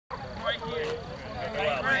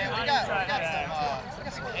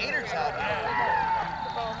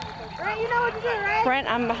Brent,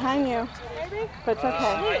 I'm behind you. But it's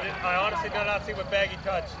okay. I honestly do not see what bag he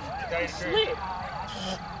touched. To tell you the truth.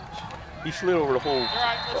 He slid over the whole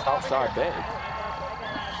outside bag.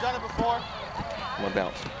 You've done it before. One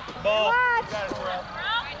bounce. Ball.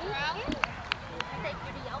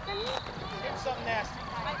 Hit something nasty.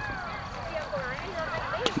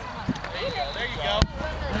 There you go.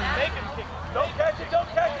 Make him kick. Don't catch it, don't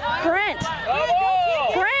catch it. Brent!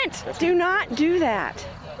 Brent! Do not do that.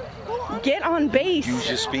 Get on base. Use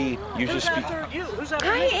your speed. Use your speed.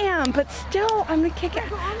 I am, but still, I'm going to kick it.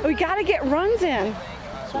 We got to get runs in.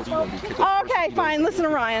 So what are you going to do? Kick Oh, up okay, first? fine. Listen to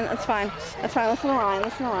Ryan. That's fine. That's fine. Listen to Ryan.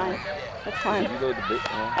 Listen to Ryan. That's fine.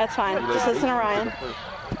 That's fine. Just listen to Ryan.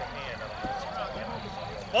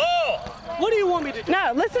 Whoa! What do you want me to do?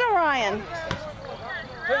 No, listen to Ryan.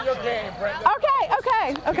 Play your game, Brent.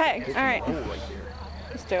 Okay. All right.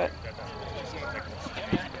 Let's do it.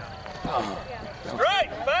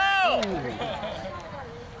 Strike! Foul!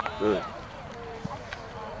 Good.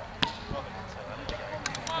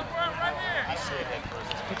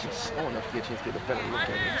 Pitch is slow enough to get a chance to get a better look at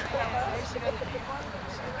it.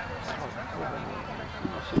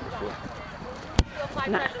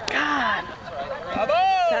 God. Bravo!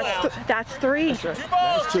 That's three. Two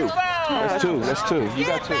balls, That's two. two fouls! That's two. That's two. You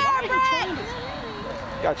got two.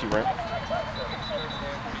 Got you, Brent.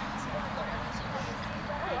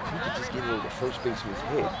 You could just get it over the first baseman's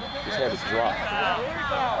head. Just have it drop.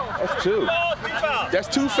 That's two. That's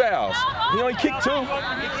two fouls. He only kicked two. He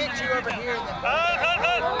kicked you over here.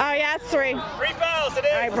 Oh, yeah, it's three. 3 fouls, it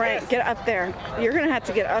is. All right, Brent, get up there. You're going to have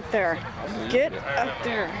to get up there. Get up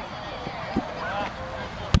there.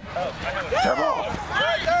 Come on.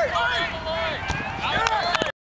 Right there.